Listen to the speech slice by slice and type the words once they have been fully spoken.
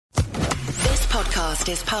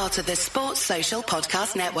podcast is part of the Sports Social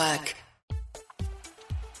Podcast Network.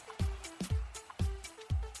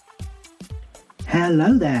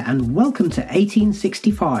 Hello there and welcome to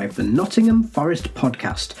 1865, the Nottingham Forest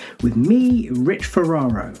podcast, with me, Rich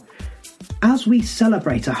Ferraro. As we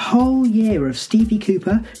celebrate a whole year of Stevie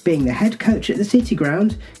Cooper being the head coach at the City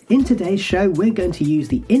Ground, in today's show we're going to use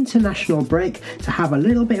the international break to have a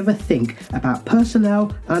little bit of a think about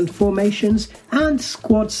personnel and formations and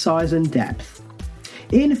squad size and depth.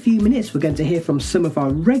 In a few minutes we're going to hear from some of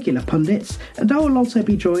our regular pundits, and I will also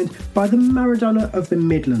be joined by the Maradona of the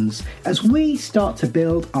Midlands as we start to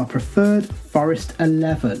build our preferred Forest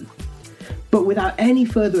 11. But without any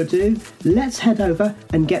further ado, let's head over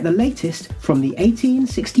and get the latest from the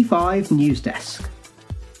 1865 news desk.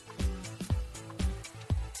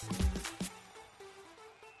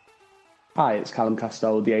 Hi, it's Callum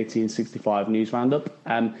Castell with the 1865 News Roundup.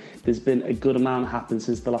 There's been a good amount happened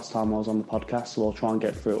since the last time I was on the podcast, so I'll try and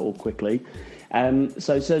get through it all quickly.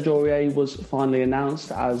 So Sergio Aurier was finally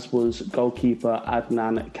announced, as was goalkeeper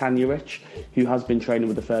Adnan Kanyuric, who has been training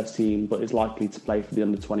with the first team but is likely to play for the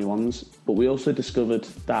under-21s. But we also discovered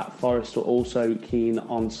that Forest were also keen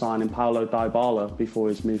on signing Paulo Dybala before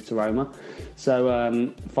his move to Roma.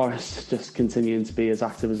 So Forest just continuing to be as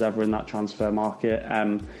active as ever in that transfer market.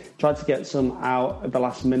 Tried to get some out at the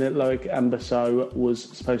last minute. Loic Mbesso was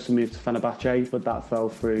supposed to move to Fenerbahce, but that fell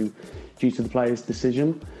through due to the player's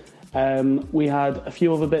decision. We had a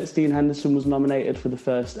few other bits. Dean Henderson was nominated for the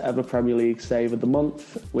first ever Premier League Save of the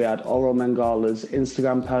Month. We had Oro Mangala's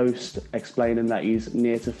Instagram post explaining that he's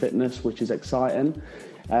near to fitness, which is exciting.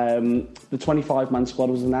 The 25-man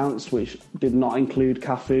squad was announced, which did not include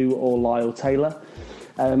Cafu or Lyle Taylor.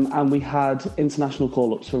 And we had international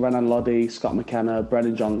call-ups for Renan Lodi, Scott McKenna,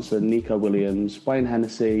 Brennan Johnson, Nico Williams, Wayne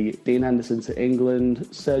Hennessy, Dean Henderson to England,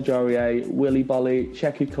 Sergio Aurier, Willy Bolly,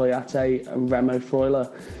 Cheku Koyate and Remo Freuler.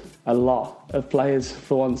 A lot of players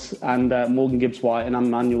for once, and Morgan Gibbs-White and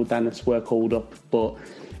Emmanuel Dennis were called up, but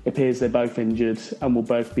it appears they're both injured and will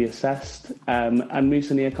both be assessed. And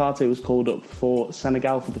Moussa Niakate was called up for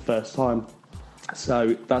Senegal for the first time,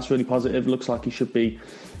 so that's really positive. Looks like he should be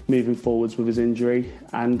moving forwards with his injury.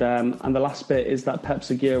 And the last bit is that Pep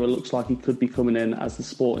Segura looks like he could be coming in as the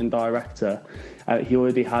sporting director. He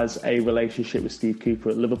already has a relationship with Steve Cooper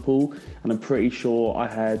at Liverpool, and I'm pretty sure I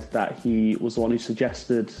heard that he was the one who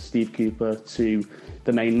suggested Steve Cooper to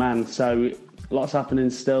the main man. So lots happening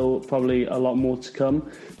still, probably a lot more to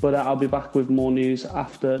come. But I'll be back with more news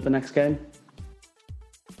after the next game.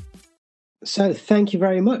 So thank you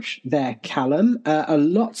very much there, Callum. A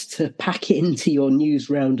lot to pack into your news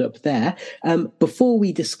roundup there. Before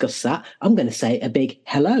we discuss that, I'm going to say a big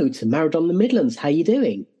hello to Maradona the Midlands. How are you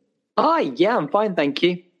doing? Hi, yeah, I'm fine, thank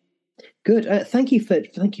you. Good. Thank you for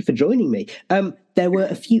joining me. There were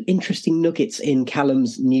a few interesting nuggets in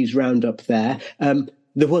Callum's news roundup there. The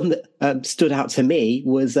one that stood out to me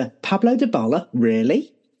was Pablo Dybala.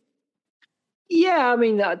 Really? Yeah, I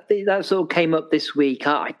mean that sort of came up this week.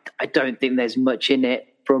 I don't think there's much in it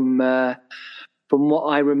from what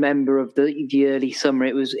I remember of the early summer.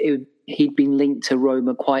 He'd been linked to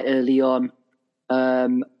Roma quite early on,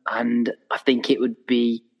 and I think it would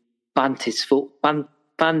be fantastical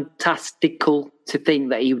to think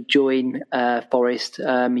that he would join Forest.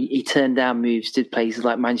 He turned down moves to places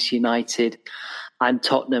like Manchester United and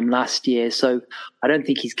Tottenham last year, so I don't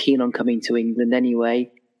think he's keen on coming to England anyway.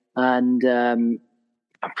 And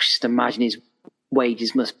I just imagine his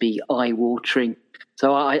wages must be eye-watering.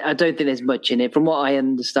 So I don't think there's much in it. From what I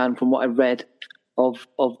understand, from what I read of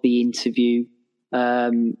the interview,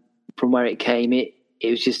 from where it came, it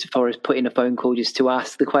was just Forrest put in a phone call just to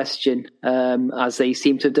ask the question, as they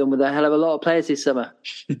seem to have done with a hell of a lot of players this summer.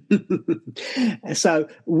 So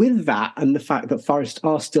with that and the fact that Forest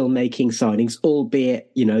are still making signings,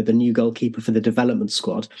 albeit, the new goalkeeper for the development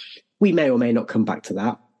squad, we may or may not come back to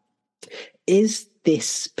that. Is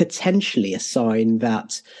this potentially a sign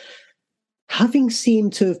that, having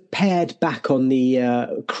seemed to have pared back on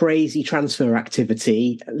the crazy transfer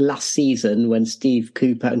activity last season when Steve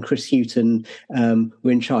Cooper and Chris Hughton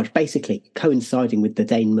were in charge, basically coinciding with the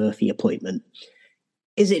Dane Murphy appointment,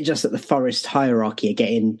 is it just that the Forest hierarchy are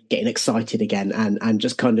getting excited again and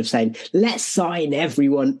just kind of saying, let's sign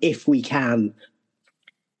everyone if we can?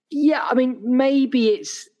 Yeah, I mean, maybe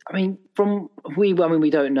it's. I mean, we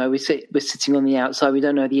don't know. We're sitting on the outside. We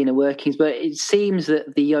don't know the inner workings, but it seems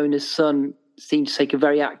that the owner's son seems to take a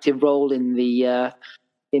very active role in the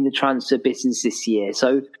transfer business this year.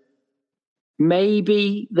 So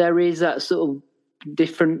maybe there is that sort of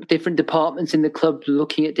different departments in the club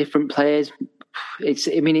looking at different players. It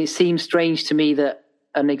seems strange to me that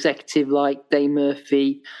an executive like Dane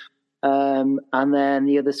Murphy And then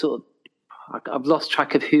the other sort of, I've lost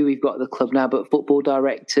track of who we've got at the club now, but football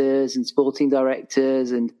directors and sporting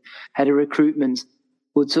directors and head of recruitment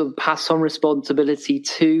would sort of pass on responsibility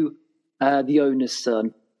to the owner's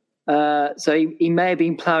son. So he may have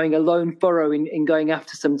been ploughing a lone furrow in going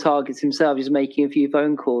after some targets himself, just making a few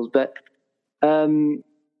phone calls. But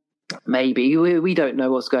maybe we don't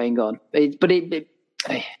know what's going on. I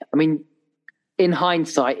mean, in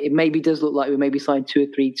hindsight, it maybe does look like we maybe signed two or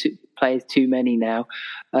three players too many now.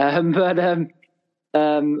 We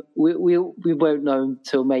won't know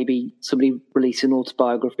until maybe somebody releases an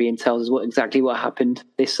autobiography and tells us exactly what happened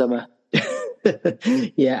this summer.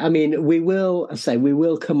 Yeah, I mean, we will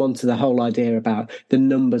come on to the whole idea about the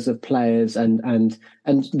numbers of players and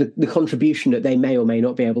the contribution that they may or may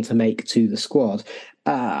not be able to make to the squad.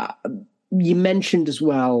 You mentioned as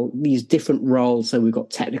well these different roles. So we've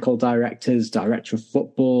got technical directors, director of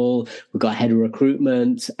football, we've got head of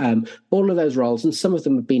recruitment, all of those roles, and some of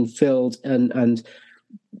them have been filled and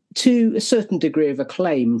to a certain degree of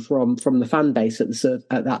acclaim from the fan base at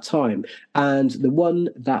that time. And the one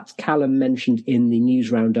that Callum mentioned in the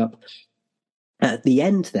news roundup at the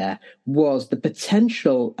end there was the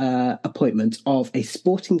potential appointment of a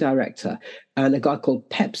sporting director and a guy called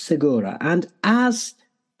Pep Segura. And as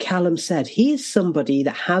Callum said, he is somebody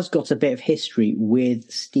that has got a bit of history with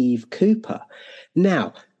Steve Cooper.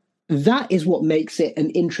 Now, that is what makes it an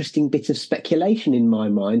interesting bit of speculation in my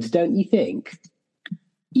mind, don't you think?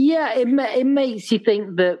 Yeah, it makes you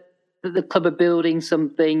think that the club are building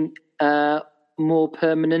something more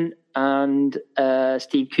permanent, and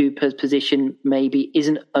Steve Cooper's position maybe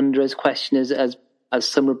isn't under as question as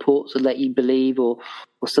some reports would let you believe, or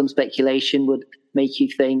some speculation would make you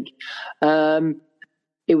think.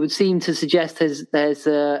 It would seem to suggest there's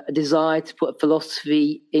a desire to put a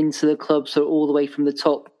philosophy into the club, so all the way from the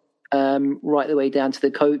top, right the way down to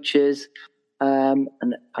the coaches. And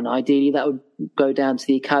ideally that would go down to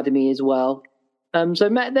the academy as well. So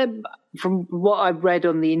from what I've read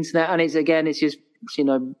on the internet, and it's just,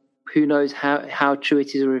 who knows how true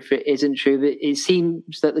it is or if it isn't true, but it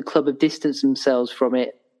seems that the club have distanced themselves from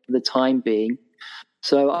it for the time being.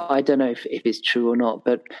 So I don't know if it's true or not,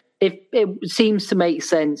 but if it seems to make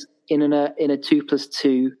sense in a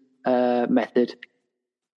 2+2 method.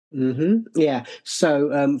 Mm-hmm. Yeah.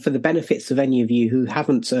 So for the benefits of any of you who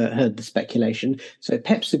haven't heard the speculation, so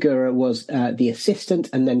Pep Segura was the assistant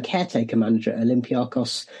and then caretaker manager at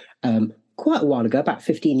Olympiacos quite a while ago, about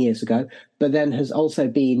 15 years ago, but then has also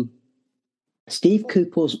been Steve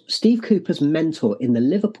Cooper's mentor in the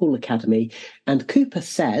Liverpool Academy. And Cooper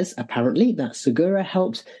says, apparently, that Segura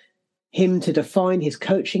helped him to define his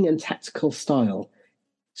coaching and tactical style.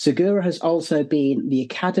 Segura has also been the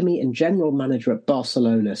academy and general manager at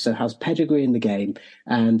Barcelona, so has pedigree in the game.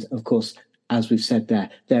 And of course, as we've said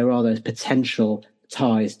there are those potential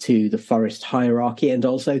ties to the Forest hierarchy and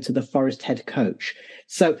also to the Forest head coach.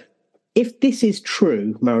 So if this is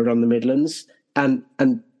true, Married on the Midlands, and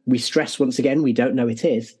we stress once again, we don't know it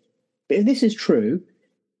is, but if this is true,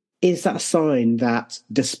 is that a sign that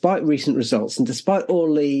despite recent results and despite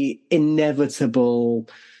all the inevitable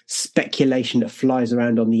speculation that flies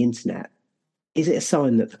around on the internet, is it a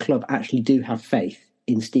sign that the club actually do have faith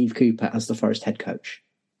in Steve Cooper as the Forest head coach?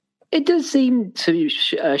 It does seem to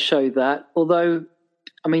show that, although,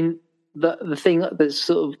 I mean, the thing that's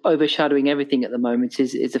sort of overshadowing everything at the moment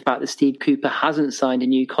is the fact that Steve Cooper hasn't signed a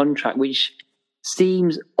new contract, which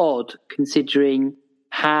seems odd considering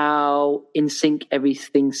how in sync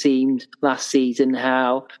everything seemed last season,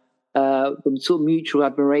 how the sort of mutual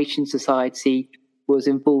admiration society was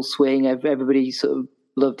in full swing. Everybody sort of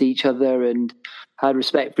loved each other and had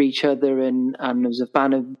respect for each other, and was a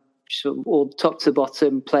fan of sort of all top to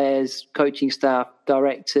bottom, players, coaching staff,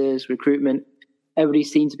 directors, recruitment. Everybody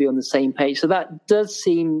seemed to be on the same page. So that does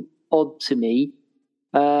seem odd to me.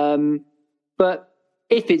 But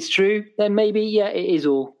if it's true, then maybe, yeah, it is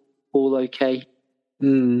all okay.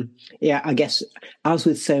 Yeah, I guess as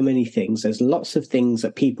with so many things, there's lots of things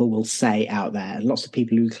that people will say out there, lots of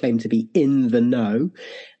people who claim to be in the know,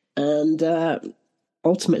 and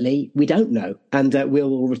ultimately we don't know. And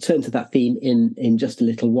we'll return to that theme in just a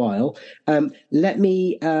little while. Let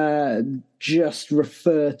me just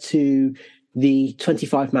refer to the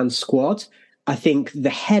 25-man squad. I think the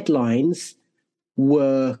headlines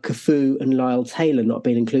were Cafu and Lyle Taylor not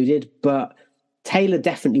being included, but Taylor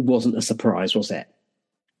definitely wasn't a surprise, was it?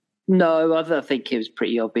 No, I think it was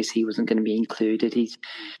pretty obvious he wasn't going to be included. I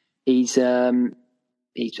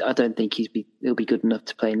don't think he'll be good enough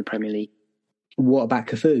to play in the Premier League. What about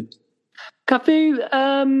Cafu?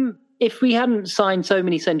 Cafu, if we hadn't signed so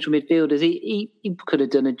many central midfielders, he could have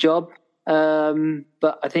done a job.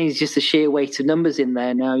 But I think it's just a sheer weight of numbers in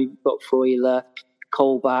there now. You've got Freuler,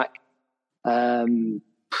 Colback,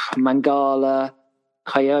 Mangala,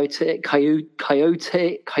 Coyote.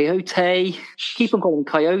 Keep on calling him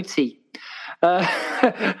Coyote.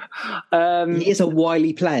 He is a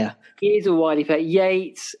wily player. He is a wily player.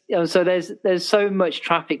 Yates. So there's so much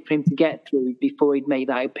traffic for him to get through before he'd make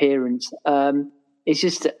that appearance. I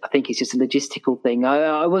think it's just a logistical thing.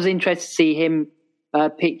 I was interested to see him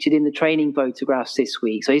pictured in the training photographs this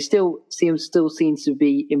week. So he still seems to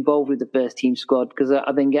be involved with the first team squad, because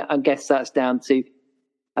I guess that's down to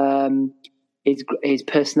his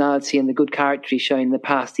personality and the good character he's shown in the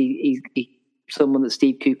past. He's someone that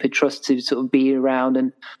Steve Cooper trusts to sort of be around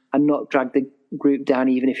and not drag the group down,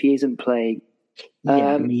 even if he isn't playing.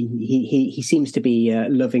 Yeah, I mean, he seems to be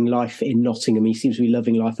loving life in Nottingham. He seems to be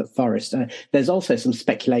loving life at Forest. There's also some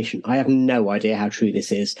speculation. I have no idea how true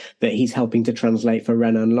this is, that he's helping to translate for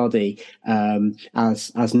Renan Lodi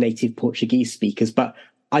as native Portuguese speakers. But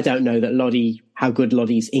I don't know how good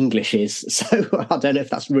Lodi's English is. So I don't know if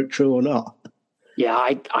that's true or not. Yeah,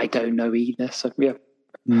 I don't know either. So yeah.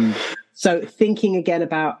 So thinking again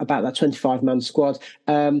about that 25-man squad.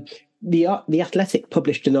 The Athletic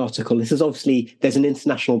published an article. This is obviously, there's an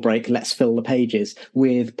international break. Let's fill the pages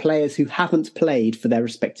with players who haven't played for their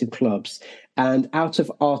respective clubs. And out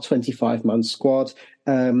of our 25-man squad,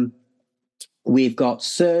 we've got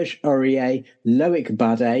Serge Aurier, Loic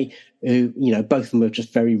Bade, who, both of them are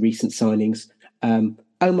just very recent signings.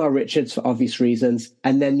 Omar Richards, for obvious reasons.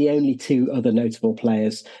 And then the only two other notable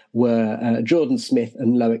players were Jordan Smith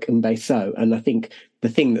and Loic Mbeso. And I think the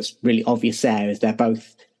thing that's really obvious there is they're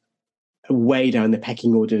both way down the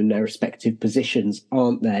pecking order in their respective positions,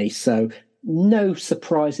 aren't they? So no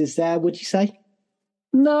surprises there, would you say?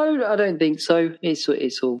 No, I don't think so. It's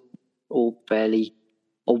all fairly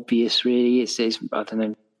obvious, really. It's I don't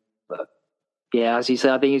know. But yeah, as you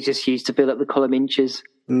say, I think it's just used to fill up the column inches.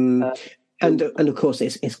 And of course,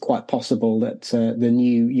 it's quite possible that the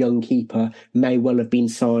new young keeper may well have been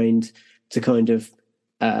signed to kind of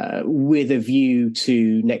with a view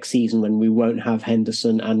to next season, when we won't have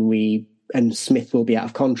Henderson and Smith will be out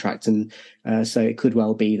of contract, and so it could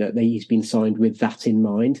well be that he's been signed with that in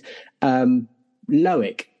mind.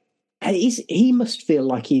 Loic, he must feel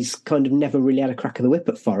like he's kind of never really had a crack of the whip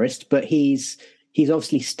at Forest, but he's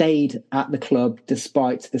obviously stayed at the club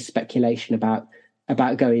despite the speculation about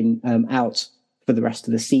going out for the rest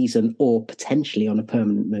of the season or potentially on a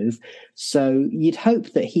permanent move. So you'd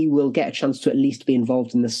hope that he will get a chance to at least be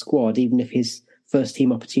involved in the squad, even if his first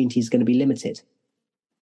team opportunity is going to be limited.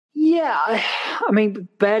 Yeah, I mean,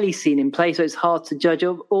 barely seen him play, so it's hard to judge.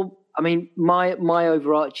 My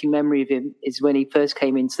overarching memory of him is when he first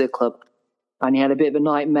came into the club, and he had a bit of a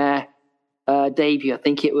nightmare debut. I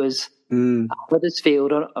think it was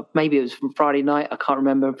Huddersfield, maybe it was from Friday night. I can't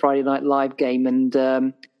remember, a Friday night live game. And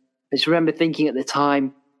I just remember thinking at the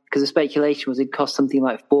time, because the speculation was it cost something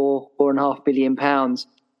like £4.5 billion. I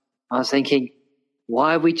was thinking,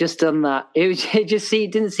 why have we just done that?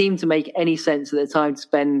 It didn't seem to make any sense at the time to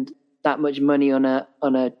spend that much money on a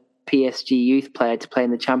PSG youth player to play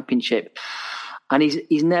in the Championship, and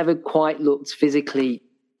he's never quite looked physically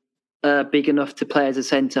big enough to play as a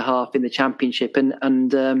centre half in the Championship, and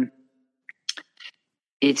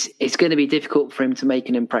it's going to be difficult for him to make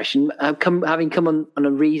an impression. Having come on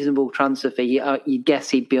a reasonable transfer fee, you'd guess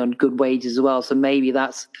he'd be on good wages as well, so maybe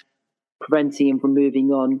that's preventing him from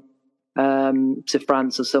moving on to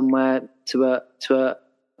France or somewhere to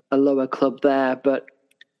a lower club there. But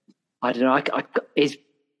I don't know.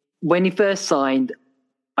 When he first signed,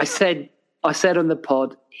 I said on the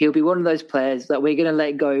pod, he'll be one of those players that we're going to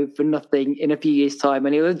let go for nothing in a few years' time,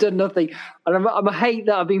 and he'll have done nothing. And I hate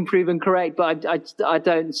that I've been proven correct, but I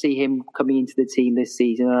don't see him coming into the team this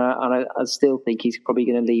season, and I still think he's probably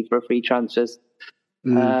going to leave for a free transfers.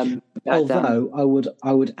 Although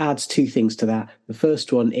I would add two things to that. The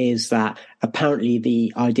first one is that apparently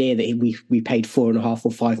the idea that we paid 4.5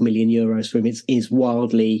 or 5 million euros for him is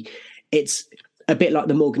wildly. It's a bit like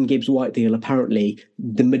the Morgan Gibbs White deal. Apparently,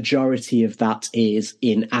 the majority of that is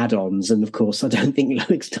in add-ons, and of course, I don't think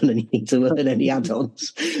Loic's done anything to earn any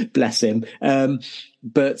add-ons. Bless him.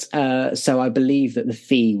 But so I believe that the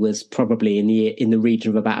fee was probably in the region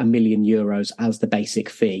of about €1 million as the basic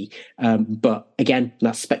fee. But again,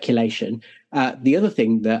 that's speculation. The other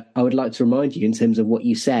thing that I would like to remind you in terms of what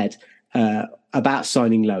you said about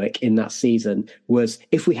signing Loic in that season was,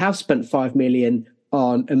 if we have spent 5 million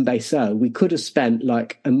on Mbeso, we could have spent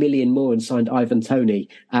like 1 million more and signed Ivan Toney.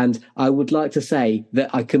 And I would like to say that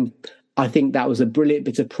I think that was a brilliant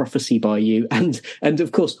bit of prophecy by you. And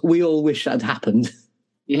of course, we all wish that had happened.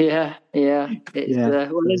 Yeah. It's,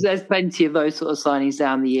 well, there's plenty of those sort of signings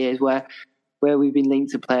down the years where we've been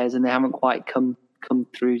linked to players and they haven't quite come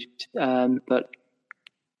through. But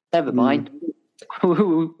never mind.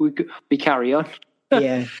 We carry on.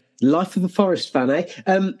 Yeah, life of a Forest fan,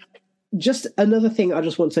 eh? Just another thing I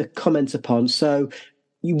just want to comment upon. So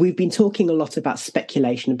we've been talking a lot about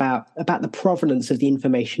speculation, about the provenance of the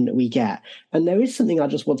information that we get. And there is something I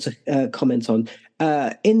just want to comment on.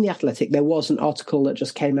 In The Athletic, there was an article that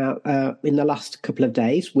just came out in the last couple of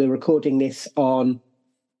days. We're recording this on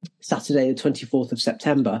Saturday, the 24th of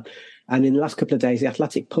September. And in the last couple of days, The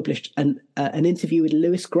Athletic published an interview with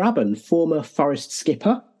Lewis Grabban, former Forest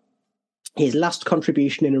skipper. His last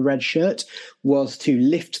contribution in a red shirt was to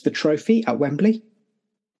lift the trophy at Wembley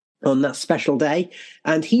on that special day.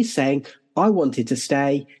 And he's saying, I wanted to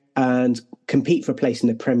stay and compete for a place in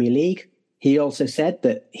the Premier League. He also said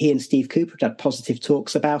that he and Steve Cooper had positive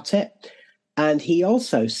talks about it. And he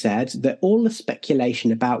also said that all the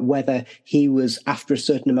speculation about whether he was after a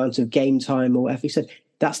certain amount of game time or whatever, he said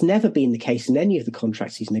that's never been the case in any of the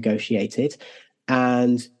contracts he's negotiated.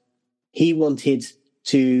 And he wanted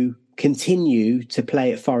to continue to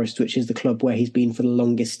play at Forest, which is the club where he's been for the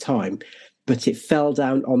longest time. But it fell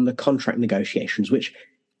down on the contract negotiations, which,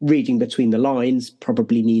 reading between the lines,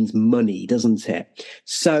 probably means money, doesn't it?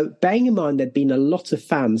 So bearing in mind, there'd been a lot of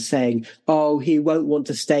fans saying, oh, he won't want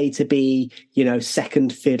to stay to be,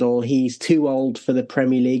 second fiddle. He's too old for the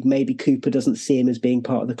Premier League. Maybe Cooper doesn't see him as being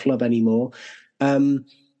part of the club anymore.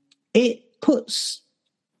 It puts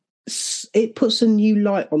a new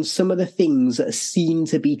light on some of the things that seem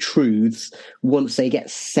to be truths once they get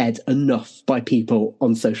said enough by people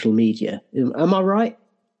on social media. Am I right?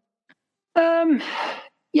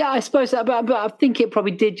 Yeah, I suppose that, but I think it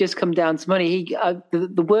probably did just come down to money.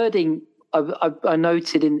 The wording I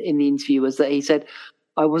noted in the interview was that he said,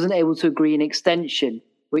 I wasn't able to agree an extension,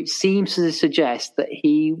 which seems to suggest that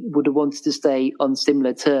he would have wanted to stay on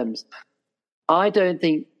similar terms. I don't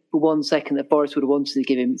think for 1 second that Forest would have wanted to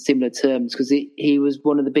give him similar terms because he was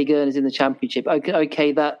one of the big earners in the Championship.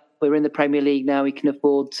 Okay, that we're in the Premier League now, he can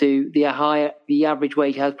afford to. The average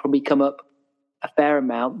wage has probably come up a fair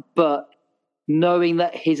amount, but knowing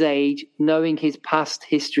that his age, knowing his past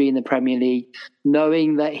history in the Premier League,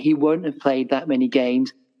 knowing that he won't have played that many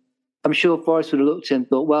games, I'm sure Forest would have looked at him and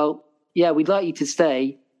thought, well, yeah, we'd like you to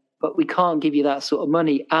stay, but we can't give you that sort of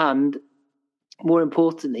money. And more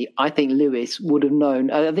importantly, I think Lewis would have known.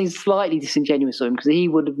 I think it's slightly disingenuous of him because he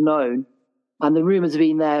would have known, and the rumours have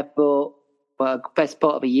been there for the best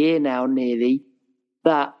part of a year now, nearly,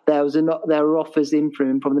 that there were offers in for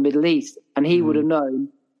him from the Middle East, and he would have known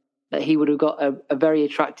that he would have got a very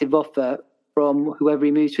attractive offer from whoever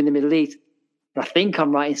he moves to in the Middle East. I think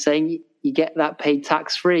I'm right in saying you get that paid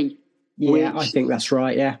tax-free. Yeah, I think that's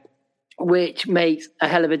right, yeah. Which makes a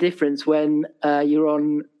hell of a difference when you're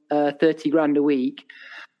on 30 grand a week.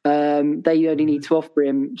 They only need to offer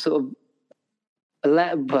him sort of I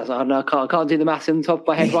don't know, I can't do the maths on the top of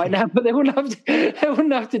my head right now, but they wouldn't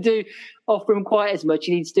have to offer him quite as much.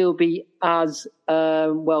 He'd still be as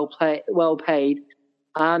well paid,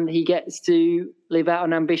 and he gets to live out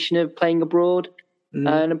an ambition of playing abroad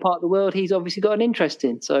and a part of the world he's obviously got an interest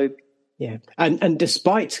in. So. Yeah, and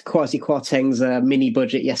despite Kwasi Kwarteng's mini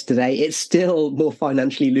budget yesterday, it's still more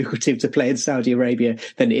financially lucrative to play in Saudi Arabia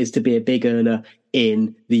than it is to be a big earner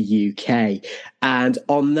in the UK. And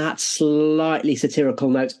on that slightly satirical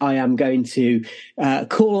note, I am going to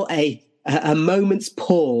call a moment's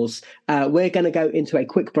pause. We're going to go into a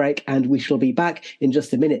quick break, and we shall be back in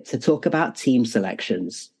just a minute to talk about team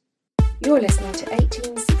selections. You're listening to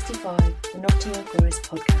 1865, the Nottingham Forest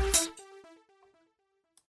podcast.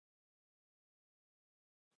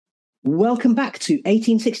 Welcome back to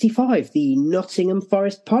 1865, the Nottingham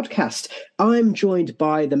Forest podcast. I'm joined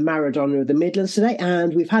by the Maradona of the Midlands today,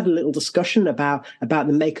 and we've had a little discussion about the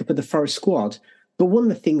makeup of the Forest squad. But one of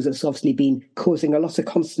the things that's obviously been causing a lot of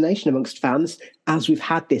consternation amongst fans, as we've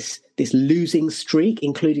had this losing streak,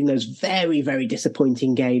 including those very, very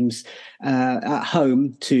disappointing games at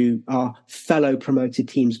home to our fellow promoted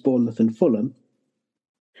teams, Bournemouth and Fulham,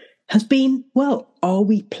 has been, well, are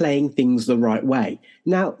we playing things the right way?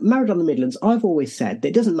 Now, Maradona the Midlands, I've always said that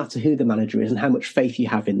it doesn't matter who the manager is and how much faith you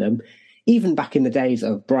have in them. Even back in the days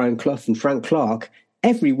of Brian Clough and Frank Clark,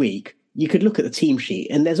 every week you could look at the team sheet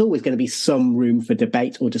and there's always going to be some room for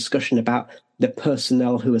debate or discussion about the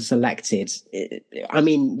personnel who are selected. I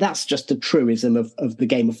mean, that's just a truism of the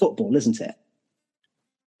game of football, isn't it?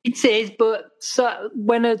 It is, but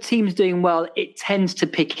when a team's doing well, it tends to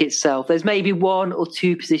pick itself. There's maybe one or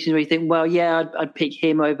two positions where you think, well, yeah, I'd pick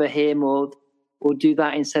him over him or do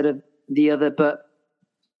that instead of the other. But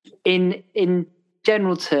in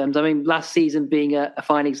general terms, I mean, last season being a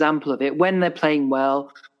fine example of it, when they're playing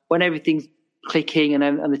well, when everything's clicking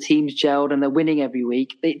and the team's gelled and they're winning every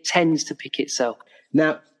week, it tends to pick itself.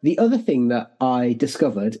 Now, the other thing that I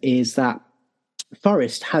discovered is that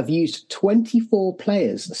Forest have used 24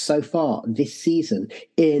 players so far this season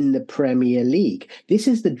in the Premier League. This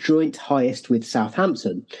is the joint highest with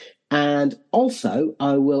Southampton. And also,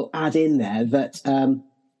 I will add in there that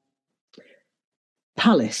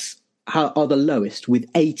Palace are the lowest with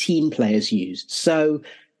 18 players used. So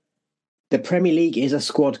the Premier League is a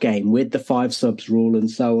squad game with the 5 subs rule and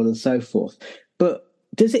so on and so forth. But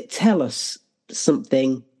does it tell us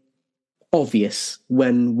something obvious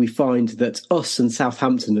when we find that us and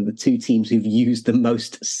Southampton are the 2 teams who've used the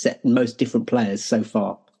most different players so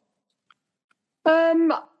far?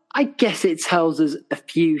 I guess it tells us a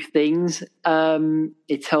few things.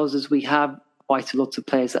 It tells us we have quite a lot of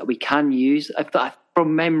players that we can use.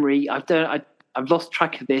 From memory, I've lost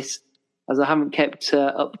track of this as I haven't kept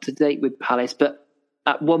up to date with Palace, but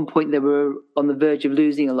at one point they were on the verge of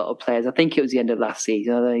losing a lot of players. I think it was the end of last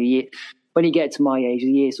season. I don't know, when you get to my age,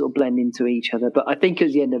 the years sort of blend into each other, but I think it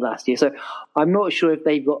was the end of last year. So I'm not sure if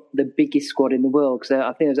they've got the biggest squad in the world, because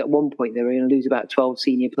I think it was at one point they were going to lose about 12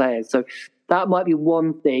 senior players. So that might be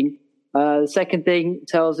one thing. The second thing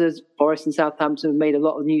tells us Forest and Southampton have made a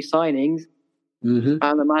lot of new signings, and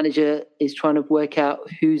the manager is trying to work out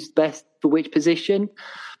who's best for which position.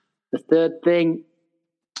 The third thing,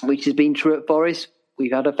 which has been true at Forest,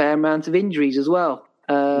 we've had a fair amount of injuries as well.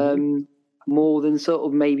 More than sort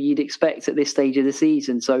of maybe you'd expect at this stage of the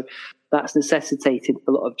season. So that's necessitated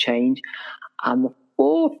a lot of change. And the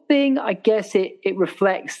fourth thing, I guess it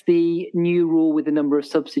reflects the new rule with the number of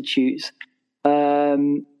substitutes,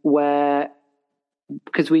 where,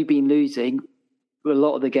 because we've been losing a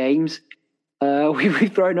lot of the games,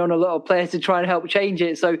 we've thrown on a lot of players to try and help change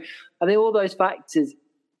it. So I think all those factors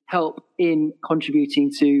help in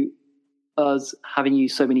contributing to us having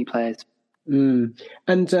used so many players. And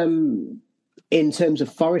in terms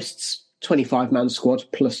of Forest's 25-man squad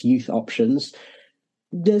plus youth options,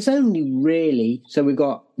 there's only really... So we've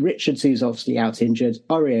got Richards, who's obviously out injured,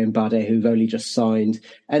 Aurier and Bade, who've only just signed.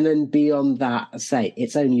 And then beyond that, I say,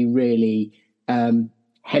 it's only really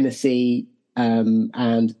Hennessy and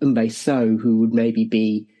Mbe So, who would maybe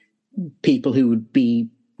be people who would be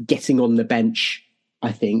getting on the bench,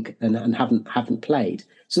 I think, and haven't played.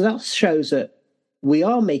 So that shows that we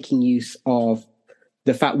are making use of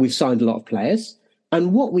the fact we've signed a lot of players.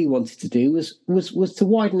 And what we wanted to do was to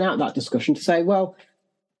widen out that discussion to say, well,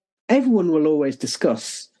 everyone will always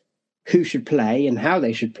discuss who should play and how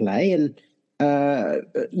they should play and,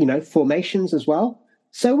 formations as well.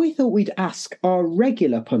 So we thought we'd ask our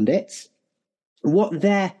regular pundits what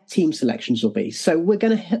their team selections will be. So we're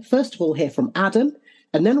going to, first of all, hear from Adam,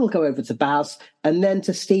 and then we'll go over to Baz, and then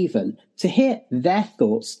to Stephen to hear their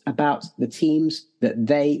thoughts about the teams that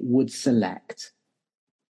they would select.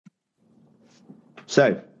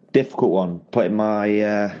 So, difficult one. Putting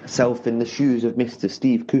myself in the shoes of Mr.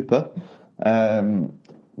 Steve Cooper.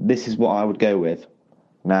 This is what I would go with.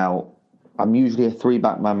 Now, I'm usually a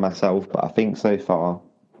 3-back man myself, but I think so far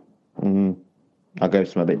I'll go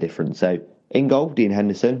something a bit different. So, in goal, Dean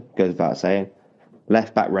Henderson, goes without saying.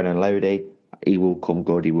 Left back, Renan Lodi. He will come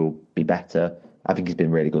good, he will be better. I think he's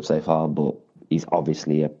been really good so far, but he's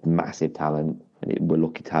obviously a massive talent, and we're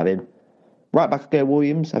lucky to have him. Right back, again,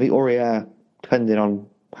 Williams. I think Aurier, depending on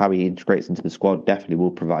how he integrates into the squad, definitely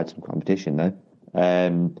will provide some competition, though.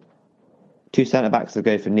 2 centre-backs to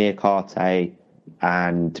go for Niakate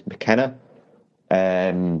and McKenna.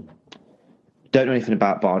 Don't know anything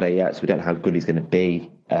about Bade yet, so we don't know how good he's going to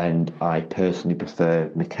be. And I personally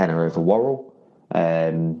prefer McKenna over Worrell.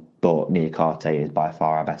 But Niakate is by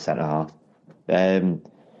far our best centre-half.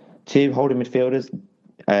 2 holding midfielders. So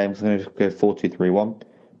I'm going to go 4-2-3-1.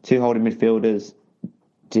 2 holding midfielders.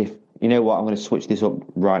 You know what? I'm going to switch this up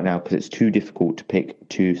right now because it's too difficult to pick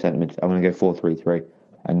 2 centre mid. I'm going to go 4-3-3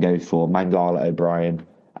 and go for Mangala O'Brien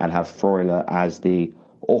and have Freuler as the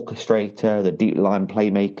orchestrator, the deep line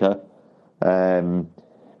playmaker, and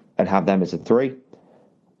have them as a 3.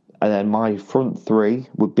 And then my front 3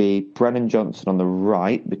 would be Brennan Johnson on the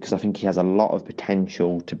right, because I think he has a lot of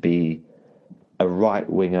potential to be a right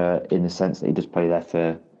winger in the sense that he does play there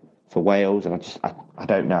for Wales. And I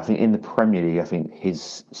don't know. I think in the Premier League, I think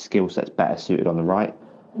his skill set's better suited on the right.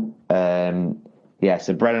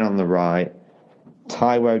 So Brennan on the right,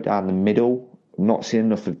 Taiwo down the middle. I'm not seen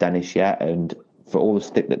enough of Dennis yet, and for all the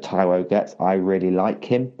stick that Taiwo gets, I really like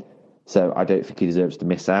him. So I don't think he deserves to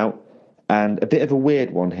miss out. And a bit of a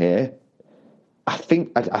weird one here. I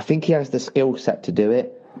think he has the skill set to do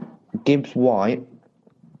it. Gibbs White,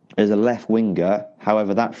 as a left winger,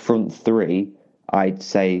 However, that front three, I'd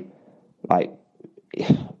say, like,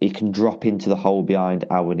 he can drop into the hole behind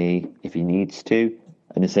Awani if he needs to,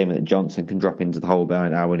 and the same that Johnson can drop into the hole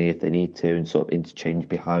behind Awani if they need to, and sort of interchange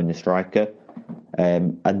behind the striker.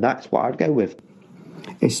 And that's what I'd go with.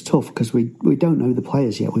 It's tough because we don't know the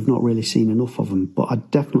players yet. We've not really seen enough of them. But I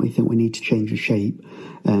definitely think we need to change the shape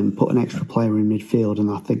and put an extra player in midfield. And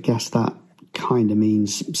I guess that kind of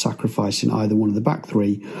means sacrificing either one of the back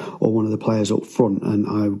three or one of the players up front. And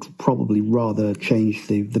I would probably rather change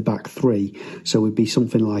the back three. So it would be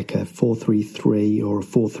something like a 4-3-3 or a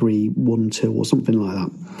 4-3-1-2 or something like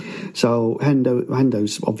that. So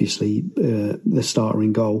Hendo's obviously the starter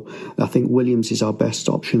in goal. I think Williams is our best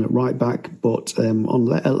option at right back, but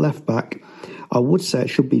at left back, I would say it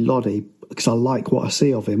should be Loddy, because I like what I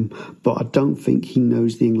see of him, but I don't think he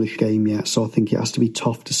knows the English game yet, so I think it has to be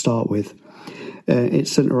tough to start with.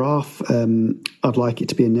 It's centre half. I'd like it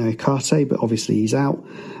to be a Nyakate, but obviously he's out.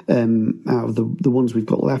 Out of the ones we've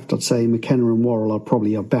got left, I'd say McKenna and Worrell are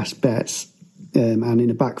probably our best bets. And in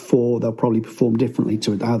a back four, they'll probably perform differently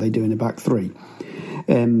to how they do in a back three.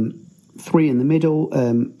 Three in the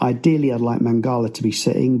middle. Ideally, I'd like Mangala to be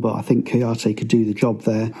sitting, but I think Kayate could do the job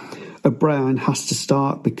there. O'Brien has to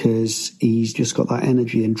start because he's just got that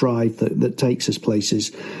energy and drive that takes us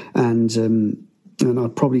places. And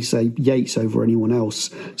I'd probably say Yates over anyone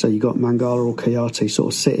else. So you got Mangala or Kayate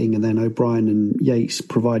sort of sitting, and then O'Brien and Yates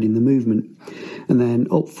providing the movement. And then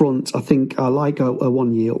up front, I think I like a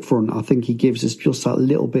 1 year up front. I think he gives us just that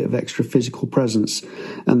little bit of extra physical presence.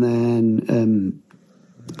 And then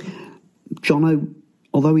Jono,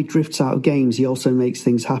 although he drifts out of games, he also makes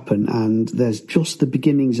things happen. And there's just the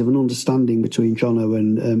beginnings of an understanding between Jono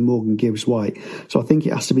and Morgan Gibbs-White. So I think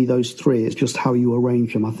it has to be those three. It's just how you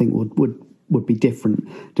arrange them, I think, would be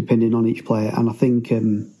different depending on each player. And I think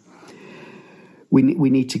we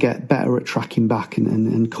need to get better at tracking back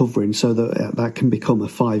and covering so that can become a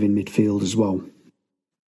five in midfield as well.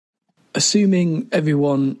 Assuming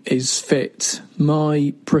everyone is fit,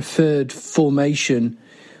 my preferred formation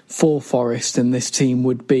for Forest and this team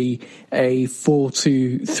would be a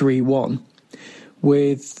 4-2-3-1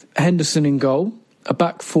 with Henderson in goal, a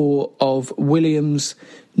back four of Williams,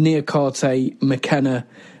 Nyakate, McKenna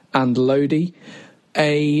and Lodi,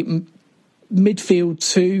 a midfield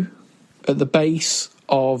two at the base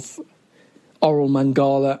of Oral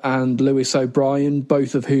Mangala and Lewis O'Brien,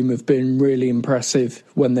 both of whom have been really impressive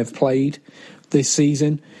when they've played this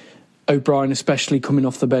season. O'Brien especially coming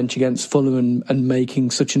off the bench against Fulham and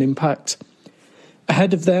making such an impact.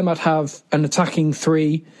 Ahead of them, I'd have an attacking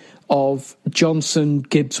three of Johnson,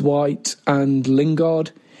 Gibbs-White and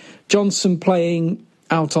Lingard. Johnson playing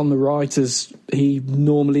out on the right as he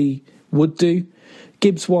normally would do.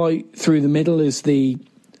 Gibbs-White through the middle is the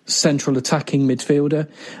central attacking midfielder.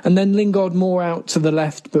 And then Lingard more out to the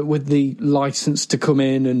left, but with the licence to come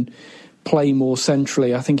in and play more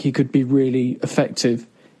centrally. I think he could be really effective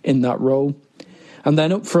in that role. And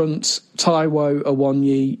then up front, Taiwo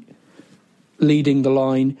Awoniyi leading the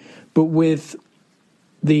line, but with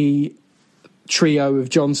the trio of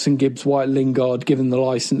Johnson, Gibbs, White, Lingard given the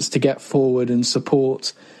licence to get forward and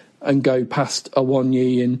support and go past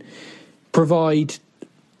Awoniyi and provide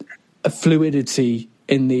a fluidity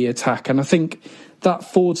in the attack. And I think that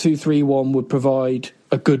 4-2-3-1 would provide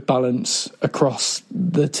a good balance across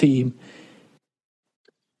the team.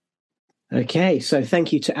 Okay, so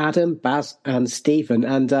thank you to Adam, Baz and Stephen.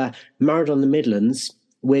 And Married on the Midlands,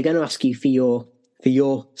 we're going to ask you for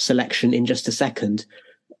your selection in just a second.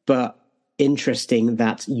 But interesting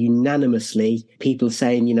that unanimously people are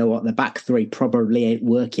saying, you know what, the back three probably ain't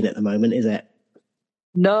working at the moment, is it?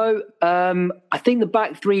 No, I think the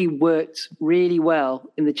back three worked really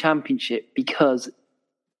well in the Championship because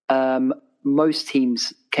most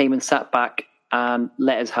teams came and sat back and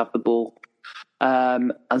let us have the ball.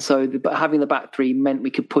 And so having the back three meant we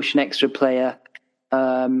could push an extra player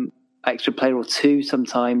or two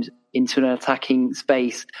sometimes into an attacking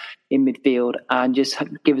space in midfield and just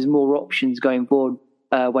give us more options going forward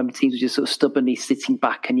when the teams are just sort of stubbornly sitting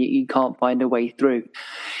back and you can't find a way through.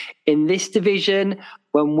 In this division,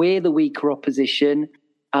 when we're the weaker opposition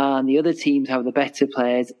and the other teams have the better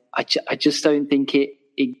players, I just don't think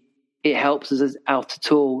it helps us out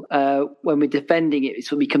at all. When we're defending it,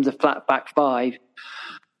 it becomes a flat back five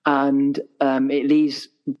and it leaves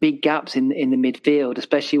big gaps in the midfield,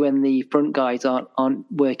 especially when the front guys aren't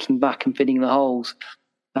working back and filling the holes.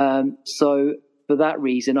 So for that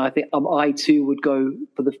reason, I think I too would go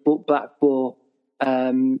for the back four,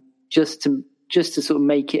 just to sort of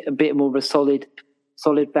make it a bit more of a solid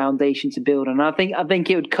foundation to build on. I think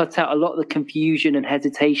it would cut out a lot of the confusion and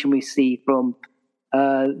hesitation we see from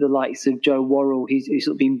the likes of Joe Worrell, who's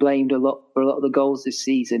sort of been blamed a lot for a lot of the goals this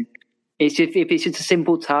season. It's just, if it's just a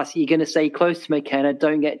simple task, you're going to stay close to McKenna.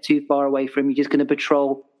 Don't get too far away from him. You're just going to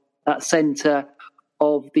patrol that centre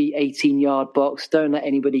of the 18-yard box. Don't let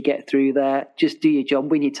anybody get through there. Just do your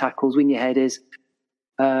job, win your tackles, win your headers.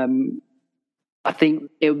 I think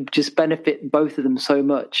it would just benefit both of them so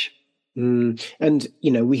much. And,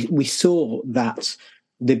 we saw that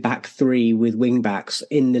the back three with wing backs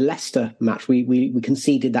in the Leicester match. We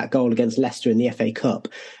conceded that goal against Leicester in the FA Cup.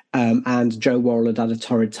 And Joe Worrell had a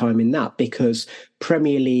torrid time in that because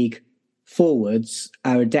Premier League forwards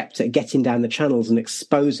are adept at getting down the channels and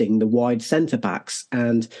exposing the wide centre-backs.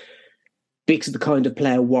 And because of the kind of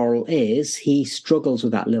player Worrell is, he struggles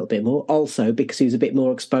with that a little bit more. Also, because he was a bit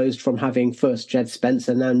more exposed from having first Jed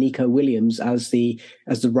Spencer, now Nico Williams as the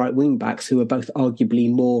right wing backs, who are both arguably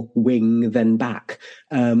more wing than back.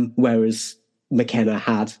 Whereas McKenna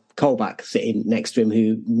had Colback sitting next to him,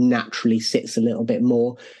 who naturally sits a little bit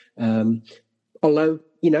more. Although,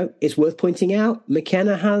 it's worth pointing out,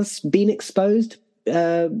 McKenna has been exposed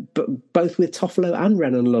both with Toffolo and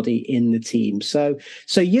Renan Lodi in the team. So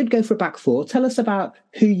you'd go for a back four. Tell us about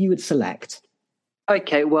who you would select.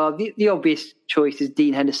 Okay, well, the obvious choice is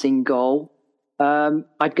Dean Henderson goal.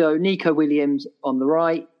 I'd go Nico Williams on the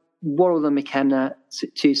right, Worrell and McKenna,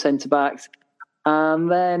 two centre-backs.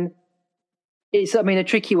 And then it's, a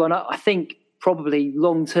tricky one. I think probably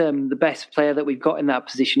long-term, the best player that we've got in that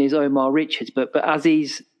position is Omar Richards. But as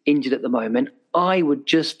he's injured at the moment, I would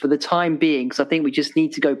just, for the time being, because I think we just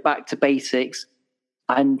need to go back to basics,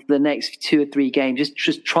 and the next 2 or 3 games,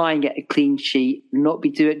 just try and get a clean sheet, not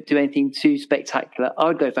do anything too spectacular. I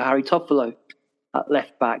would go for Harry Toffolo at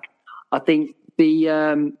left back. I think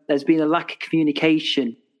there's been a lack of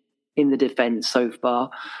communication in the defence so far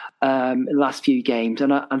in the last few games,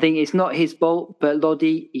 and I think it's not his fault, but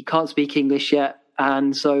Lodi, he can't speak English yet,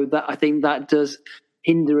 and so I think that does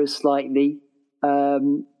hinder us slightly.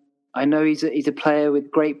 I know he's a player with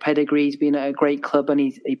great pedigree. He's been at a great club and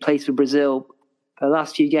he plays for Brazil. For the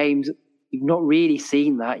last few games, you've not really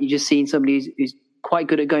seen that. You've just seen somebody who's quite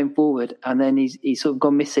good at going forward, and then he's sort of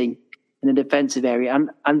gone missing in the defensive area.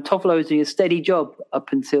 And Toffolo was doing a steady job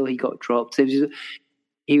up until he got dropped. So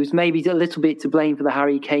he was maybe a little bit to blame for the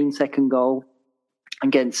Harry Kane second goal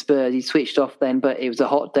against Spurs. He switched off then, but it was a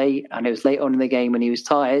hot day and it was late on in the game when he was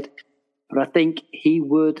tired. But I think he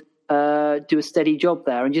would do a steady job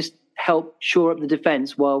there and just help shore up the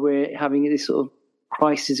defence while we're having this sort of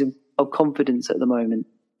crisis of confidence at the moment.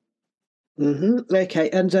 Mm-hmm. Okay,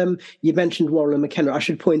 and you mentioned Worrell and McKenna. I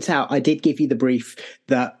should point out, I did give you the brief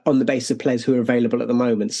that on the basis of players who are available at the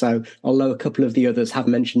moment. So although a couple of the others have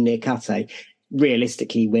mentioned Niakate,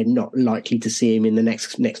 realistically, we're not likely to see him in the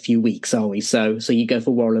next few weeks, are we? So you go for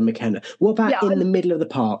Worrell and McKenna. What about in the middle of the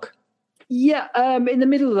park? Yeah, in the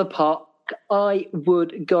middle of the park, I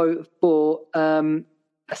would go for a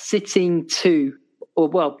sitting two, or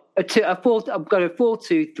I'm going to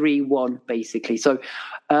 4-2-3-1 basically. So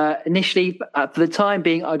initially, for the time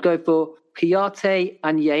being, I'd go for Kouyaté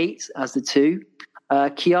and Yates as the two.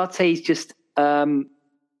 Kouyaté is just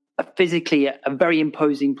physically a very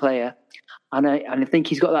imposing player, and I think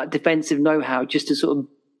he's got that defensive know-how just to sort of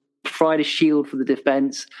provide a shield for the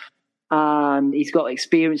defence, and he's got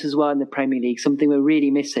experience as well in the Premier League, something we're really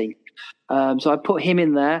missing. So I put him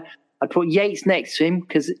in there. I'd put Yates next to him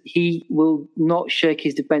because he will not shirk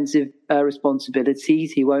his defensive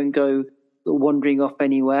responsibilities. He won't go wandering off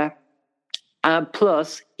anywhere.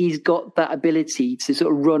 Plus, he's got that ability to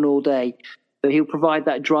sort of run all day. So he'll provide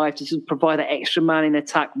that drive to sort of provide that extra man in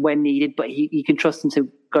attack when needed, but you can trust him to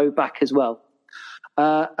go back as well.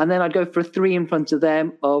 And then I'd go for a 3 in front of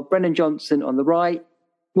them of Brennan Johnson on the right,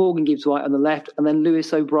 Morgan Gibbs-White on the left, and then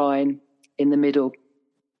Lewis O'Brien in the middle.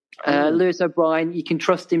 Lewis O'Brien, you can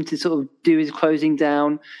trust him to sort of do his closing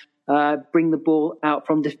down, bring the ball out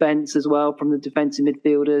from defence as well, from the defensive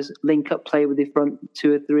midfielders, link up play with the front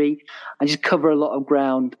 2 or 3, and just cover a lot of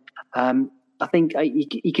ground. I think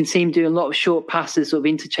you can see him doing a lot of short passes, sort of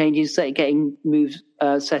interchanging, getting moves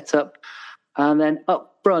set up. And then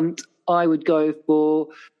up front, I would go for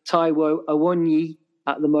Taiwo Awoniyi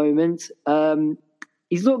at the moment.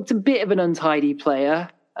 He's looked a bit of an untidy player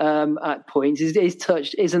at points. His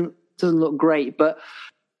touch doesn't look great, but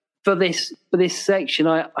for this section,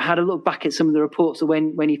 I had a look back at some of the reports of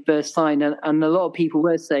when he first signed, and a lot of people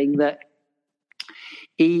were saying that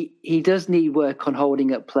he does need work on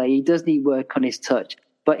holding up play. He does need work on his touch,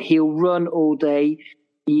 but he'll run all day.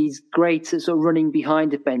 He's great at sort of running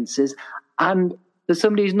behind defences, and for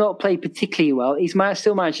somebody who's not played particularly well, he's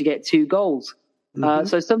still managed to get 2 goals. Mm-hmm.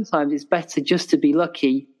 So sometimes it's better just to be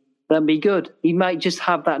lucky that'd be good. He might just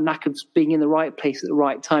have that knack of being in the right place at the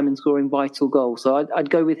right time and scoring vital goals. So I'd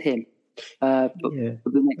go with him for the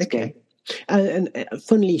next game. And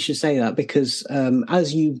funnily you should say that, because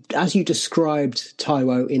as you described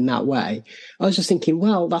Taiwo in that way, I was just thinking,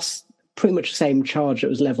 well, that's pretty much the same charge that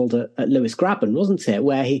was levelled at Lewis Grabban, wasn't it?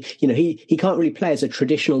 Where he can't really play as a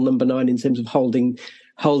traditional number 9 in terms of holding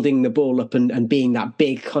the ball up and being that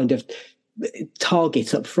big kind of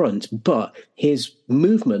target up front, but his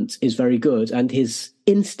movement is very good and his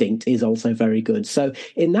instinct is also very good. So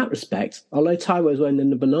in that respect, although Taiwo's wearing the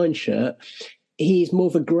number 9 shirt, he's more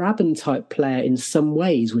of a Grabban type player in some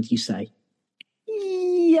ways, would you say?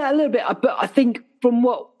 Yeah, a little bit. But I think from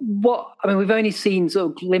what I mean, we've only seen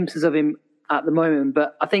sort of glimpses of him at the moment,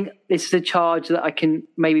 but I think this is a charge that I can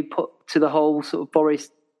maybe put to the whole sort of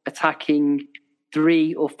Forest attacking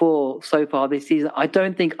 3 or 4 so far this season. I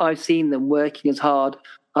don't think I've seen them working as hard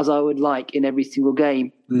as I would like in every single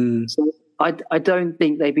game. So I don't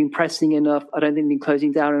think they've been pressing enough. I don't think they've been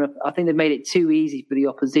closing down enough. I think they've made it too easy for the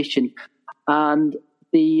opposition. And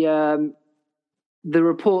the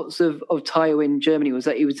reports of Taiwo in Germany was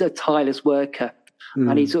that he was a tireless worker,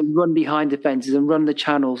 and he sort of run behind defences and run the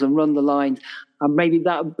channels and run the lines, and maybe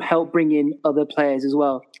that helped bring in other players as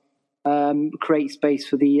well, create space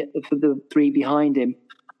for the 3 behind him.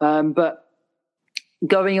 But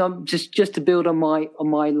going on, just to build on my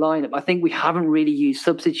lineup, I think we haven't really used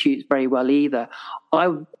substitutes very well either.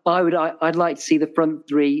 I'd like to see the front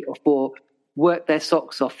 3 or 4 work their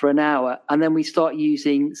socks off for an hour, and then we start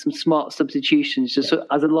using some smart substitutions just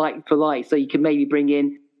as a like for like. So you could maybe bring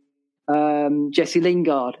in Jesse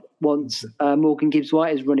Lingard once Morgan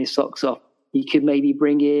Gibbs-White has run his socks off. You could maybe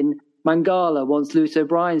bring in Mangala once Lewis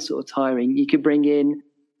O'Brien's sort of tiring. You could bring in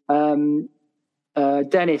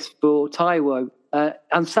Dennis for Taiwo.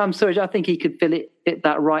 And Sam Surridge, I think he could fill it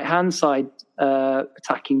that right-hand side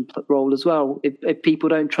attacking role as well. If people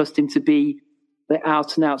don't trust him to be the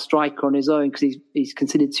out-and-out striker on his own because he's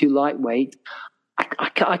considered too lightweight,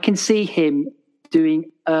 I can see him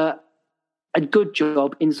doing a good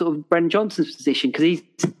job in sort of Brendan Johnson's position, because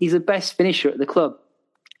he's the best finisher at the club.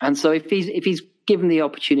 And so if he's given the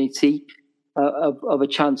opportunity of a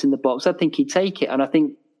chance in the box, I think he'd take it. And I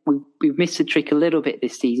think we've missed the trick a little bit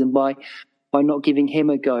this season by not giving him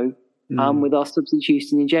a go. With our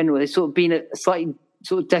substitution in general, there's sort of been a slightly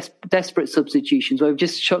sort of desperate substitutions where we've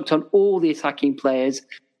just chucked on all the attacking players,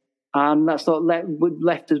 and that's not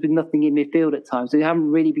left us with nothing in midfield at times. So we haven't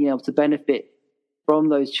really been able to benefit from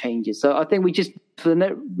those changes. So I think we just, for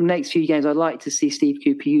the next few games, I'd like to see Steve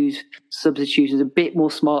Cooper use substitutions a bit more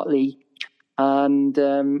smartly, and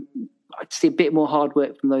I'd see a bit more hard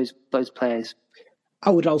work from those players. I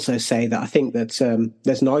would also say that I think that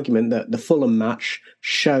there's an argument that the Fulham match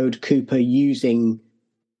showed Cooper using,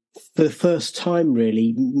 for the first time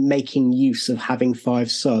really, making use of having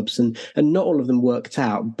 5 subs, and not all of them worked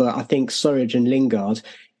out, but I think Surridge and Lingard,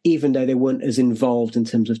 even though they weren't as involved in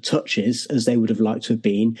terms of touches as they would have liked to have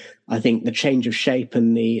been, I think the change of shape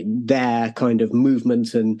and their kind of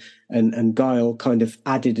movement and guile kind of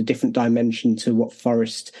added a different dimension to what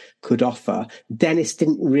Forest could offer. Dennis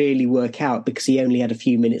didn't really work out because he only had a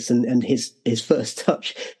few minutes, and his first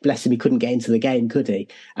touch, bless him, he couldn't get into the game, could he?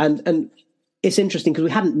 And it's interesting because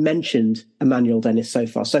we hadn't mentioned Emmanuel Dennis so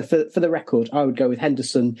far. So for the record, I would go with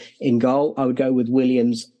Henderson in goal. I would go with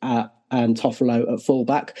Williams and Toffolo at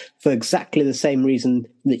fullback for exactly the same reason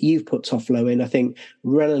that you've put Toffolo in. I think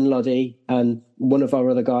Renan Lodi, and one of our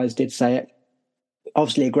other guys did say it,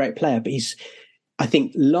 obviously a great player, but I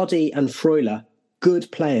think Lodi and Freuler,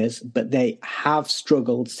 good players, but they have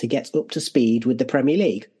struggled to get up to speed with the Premier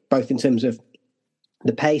League, both in terms of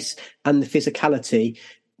the pace and the physicality.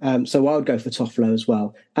 So I would go for Toffolo as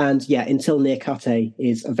well. And yeah, until Niakate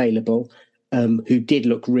is available, who did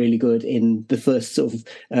look really good in the first sort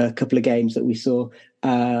of couple of games that we saw,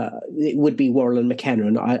 it would be Worrell and McKenna.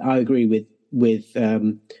 And I agree with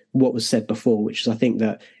what was said before, which is I think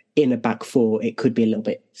that in a back 4, it could be a little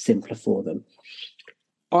bit simpler for them.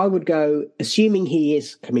 I would go, assuming he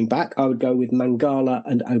is coming back, I would go with Mangala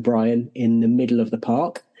and O'Brien in the middle of the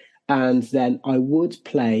park. And then I would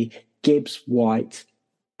play Gibbs-White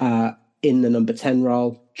in the number 10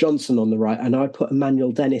 role, Johnson on the right, and I'd put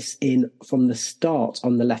Emmanuel Dennis in from the start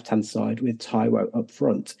on the left-hand side with Taiwo up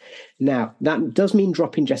front. Now, that does mean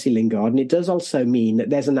dropping Jesse Lingard, and it does also mean that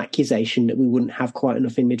there's an accusation that we wouldn't have quite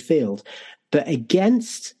enough in midfield. But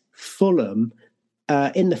against Fulham,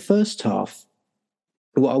 in the first half,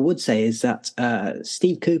 what I would say is that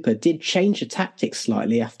Steve Cooper did change the tactics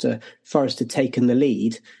slightly after Forest had taken the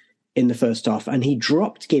lead in the first half, and he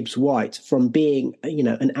dropped Gibbs-White from being,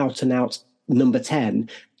 an out-and-out number 10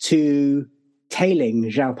 to tailing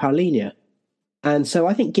João Paulinho. And so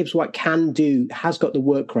I think Gibbs White has got the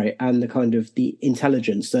work rate and the kind of the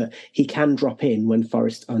intelligence that he can drop in when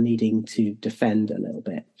Forest are needing to defend a little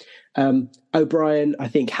bit. O'Brien, I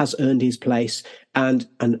think, has earned his place. And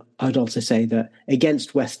I'd also say that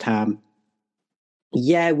against West Ham,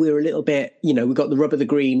 yeah, we're a little bit, we got the rub of the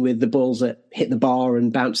green with the balls that hit the bar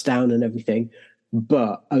and bounce down and everything.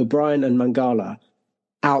 But O'Brien and Mangala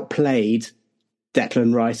outplayed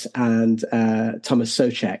Declan Rice and Thomas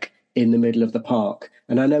Soucek in the middle of the park.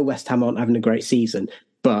 And I know West Ham aren't having a great season,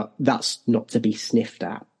 but that's not to be sniffed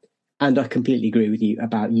at. And I completely agree with you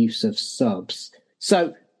about use of subs.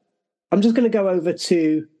 So I'm just going to go over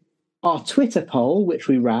to our Twitter poll, which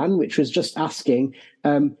we ran, which was just asking,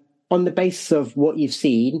 on the basis of what you've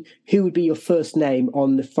seen, who would be your first name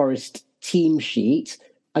on the Forest team sheet?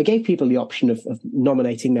 I gave people the option of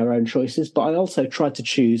nominating their own choices, but I also tried to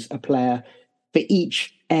choose a player for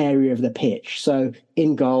each area of the pitch. So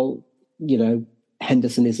in goal,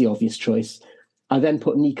 Henderson is the obvious choice. I then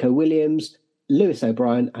put Nico Williams, Lewis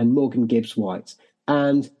O'Brien and Morgan Gibbs-White.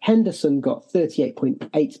 And Henderson got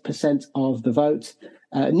 38.8% of the vote.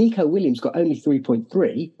 Nico Williams got only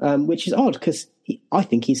 3.3%, which is odd because I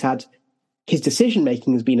think his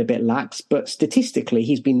decision-making has been a bit lax, but statistically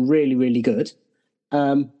he's been really, really good.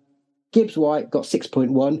 Gibbs-White got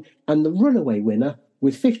 6.1%, and the runaway winner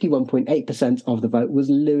with 51.8% of the vote was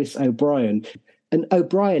Lewis O'Brien. And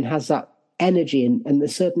O'Brien has that energy and a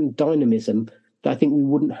certain dynamism that I think we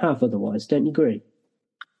wouldn't have otherwise. Don't you agree?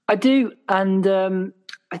 I do. And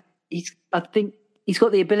I think he's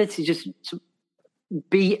got the ability just to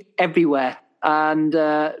be everywhere and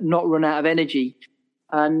not run out of energy.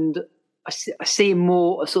 And I see him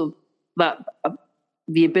more sort of that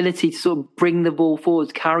the ability to sort of bring the ball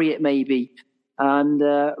forward, carry it maybe, and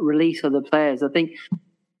release other players. I think,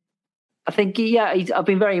 I've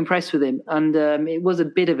been very impressed with him, and it was a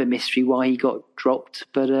bit of a mystery why he got dropped,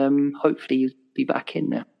 but hopefully he'll be back in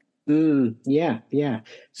now. Yeah.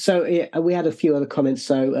 So we had a few other comments.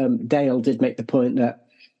 So Dale did make the point that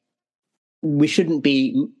we shouldn't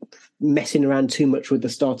be messing around too much with the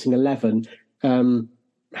starting 11.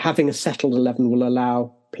 Having a settled 11 will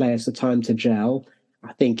allow players the time to gel.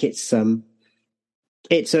 I think it's a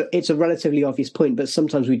relatively obvious point, but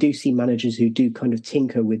sometimes we do see managers who do kind of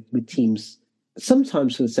tinker with teams,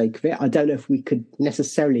 sometimes for the sake of it. I don't know if we could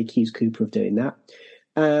necessarily accuse Cooper of doing that.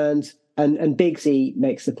 And Biggsy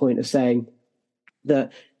makes the point of saying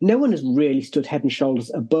that no one has really stood head and shoulders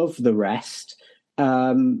above the rest.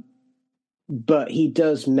 But he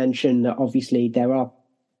does mention that obviously there are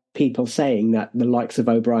people saying that the likes of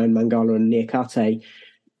O'Brien, Mangala and Niakate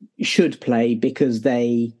should play because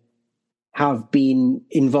they have been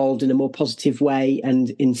involved in a more positive way and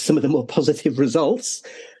in some of the more positive results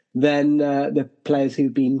than the players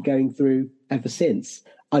who've been going through ever since.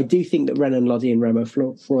 I do think that Renan Lodi and Remo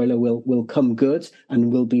Freuler will come good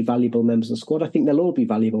and will be valuable members of the squad. I think they'll all be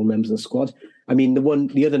valuable members of the squad. I mean,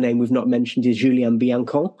 the other name we've not mentioned is Julien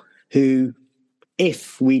Biancon, who,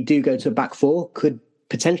 if we do go to a back four, could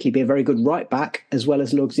potentially be a very good right back as well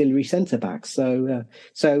as an auxiliary centre back. So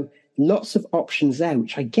lots of options there,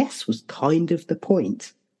 which I guess was kind of the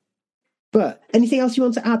point. But anything else you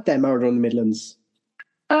want to add there, Maradona on the Midlands?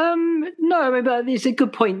 No, I mean, but it's a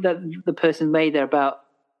good point that the person made there about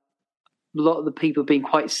a lot of the people being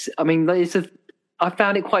quite. I mean, I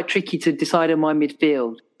found it quite tricky to decide on my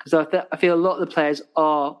midfield because I feel a lot of the players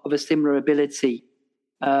are of a similar ability.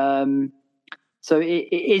 So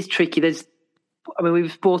it is tricky.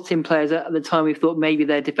 We've brought in players at the time we thought maybe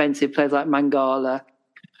they're defensive players like Mangala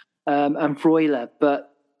and Freuler,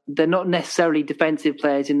 but they're not necessarily defensive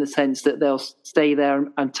players in the sense that they'll stay there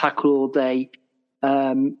and tackle all day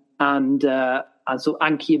and sort of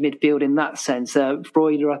anchor your midfield in that sense.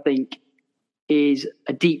 Freuler, I think, is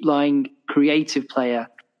a deep-lying creative player,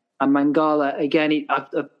 and Mangala, again, I've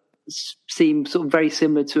seen sort of very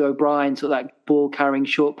similar to O'Brien, sort of like ball-carrying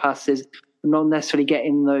short passes, not necessarily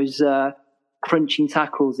getting those crunching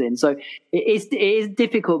tackles in. So it is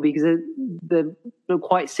difficult because they're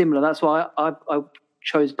quite similar. That's why I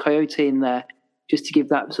chose Coyote in there, just to give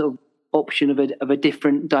that sort of option of a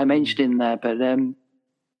different dimension in there. But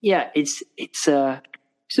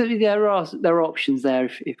certainly there are options there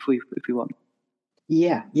if we want.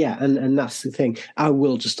 Yeah, and that's the thing. I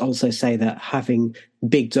will just also say that having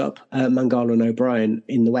bigged up Mangala and O'Brien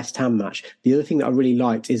in the West Ham match, the other thing that I really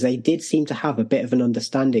liked is they did seem to have a bit of an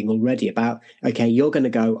understanding already about, okay, you're going to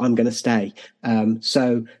go, I'm going to stay.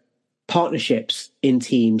 So partnerships in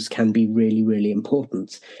teams can be really, really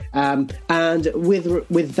important. And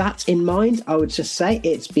with that in mind, I would just say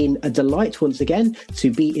it's been a delight once again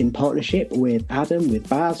to be in partnership with Adam, with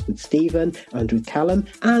Baz, with Stephen, and with Callum,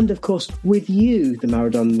 and of course with you, the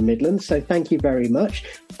Maradona in the Midlands. So thank you very much.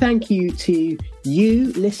 Thank you to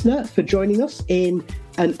you, listener, for joining us in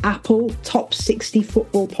an Apple Top 60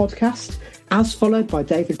 football podcast, as followed by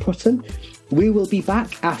David Prutton. We will be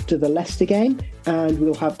back after the Leicester game, and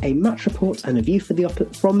we'll have a match report and a view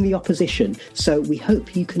from the opposition. So we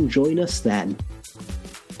hope you can join us then.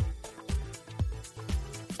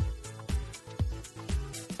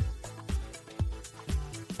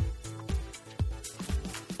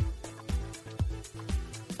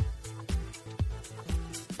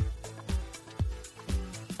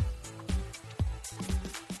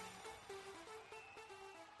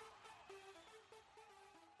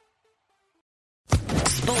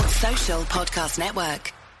 Sports Social Podcast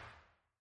Network.